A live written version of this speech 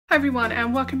Hi everyone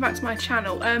and welcome back to my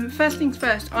channel. First things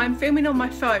first, I'm filming on my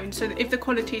phone, so if the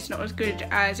quality is not as good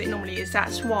as it normally is,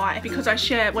 that's why. Because I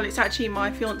share, well, it's actually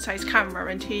my fiance's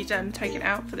camera and he's taken it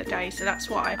out for the day, so that's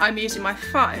why I'm using my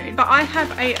phone. But I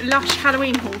have a Lush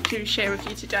Halloween haul to share with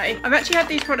you today. I've actually had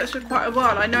these products for quite a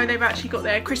while. I know they've actually got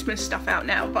their Christmas stuff out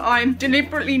now, but I'm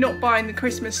deliberately not buying the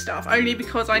Christmas stuff only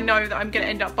because I know that I'm going to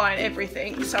end up buying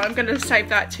everything. So I'm going to save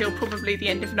that till probably the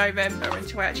end of November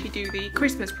until I actually do the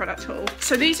Christmas product haul.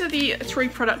 So these are the 3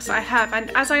 products I have, and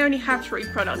as I only have 3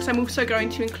 products, I'm also going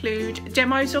to include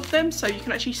demos of them so you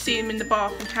can actually see them in the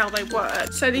bath and how they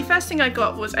work. So the first thing I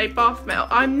got was a bath melt.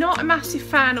 I'm not a massive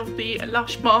fan of the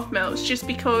Lush bath melts just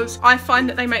because I find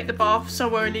that they make the bath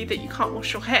so early that you can't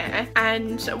wash your hair,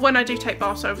 and when I do take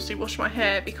baths I obviously wash my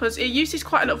hair because it uses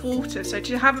quite a lot of water, so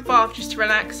to have a bath just to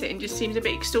relax it and just seems a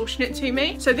bit extortionate to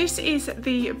me. So this is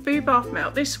the Boo bath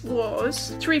melt. This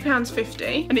was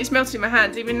 £3.50 and it's melted in my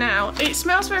hands even now. It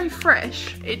smells very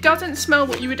fresh. It doesn't smell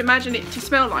what you would imagine it to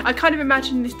smell like. I kind of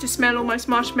imagine this to smell almost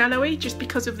marshmallowy just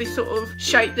because of the sort of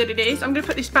shape that it is. I'm going to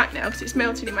put this back now because it's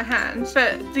melted in my hands.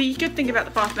 But the good thing about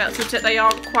the bath melts is that they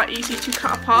are quite easy to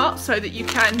cut apart so that you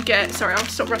can get, sorry, I'll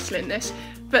stop rustling this,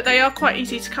 but they are quite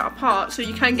easy to cut apart so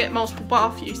you can get multiple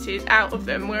bath uses out of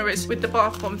them, whereas with the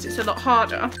bath bombs it's a lot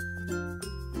harder.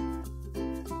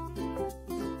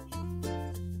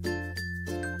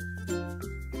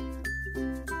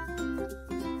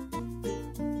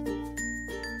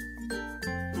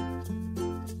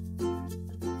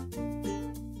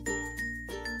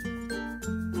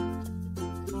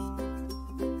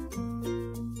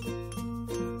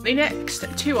 The next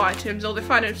 2 items, or the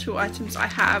final 2 items I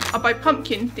have, are by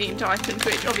pumpkin themed items,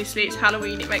 which obviously it's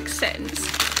Halloween, it makes sense.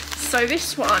 So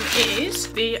this one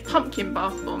is the pumpkin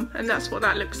bath bomb, and that's what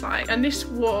that looks like. And this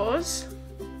was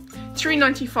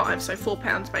 £3.95, so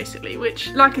 £4 basically, which,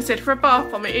 like I said, for a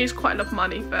bath bomb it is quite a lot of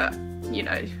money, but you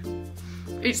know,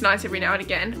 it's nice every now and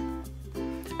again.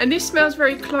 And this smells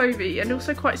very clovey and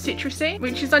also quite citrusy,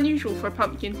 which is unusual for a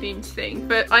pumpkin themed thing.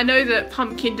 But I know that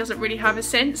pumpkin doesn't really have a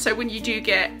scent, so when you do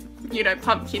get, you know,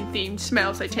 pumpkin themed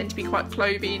smells, they tend to be quite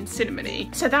clovey and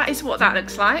cinnamony. So that is what that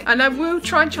looks like. And I will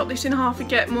try and chop this in half and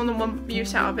get more than one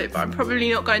use out of it, but I'm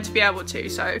probably not going to be able to,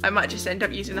 so I might just end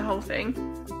up using the whole thing.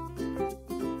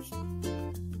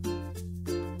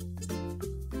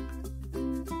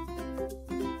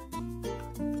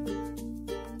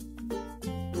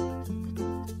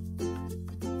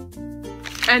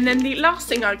 And then the last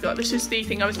thing I got, this is the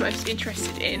thing I was most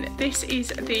interested in. This is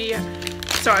the,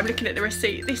 sorry, I'm looking at the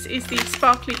receipt. This is the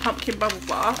sparkly pumpkin bubble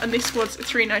bar, and this was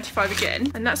 £3.95 again.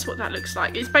 And that's what that looks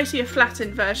like. It's basically a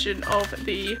flattened version of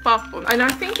the bath bomb. And I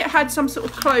think it had some sort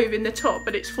of clove in the top,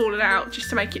 but it's fallen out just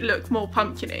to make it look more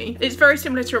pumpkin-y. It's very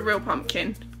similar to a real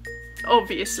pumpkin,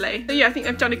 obviously. So yeah, I think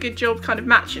they've done a good job kind of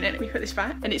matching it. Let me put this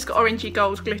back. And it's got orangey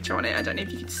gold glitter on it. I don't know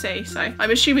if you can see. So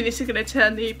I'm assuming this is going to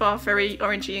turn the bath very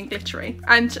orangey and glittery.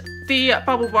 And the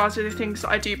bubble bars are the things that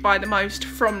I do buy the most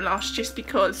from Lush just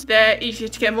because they're easier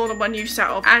to get more than one use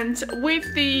out of. And with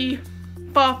the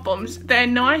bath bombs, they're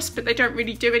nice, but they don't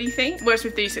really do anything. Whereas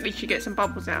with these, at least you get some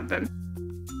bubbles out of them.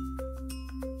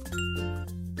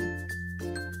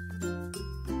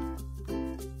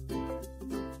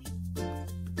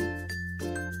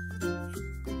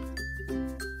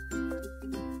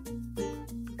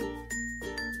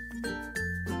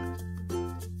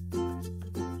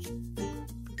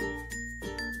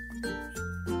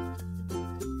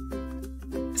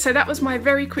 So that was my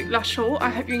very quick Lush haul. I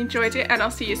hope you enjoyed it and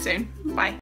I'll see you soon. Bye.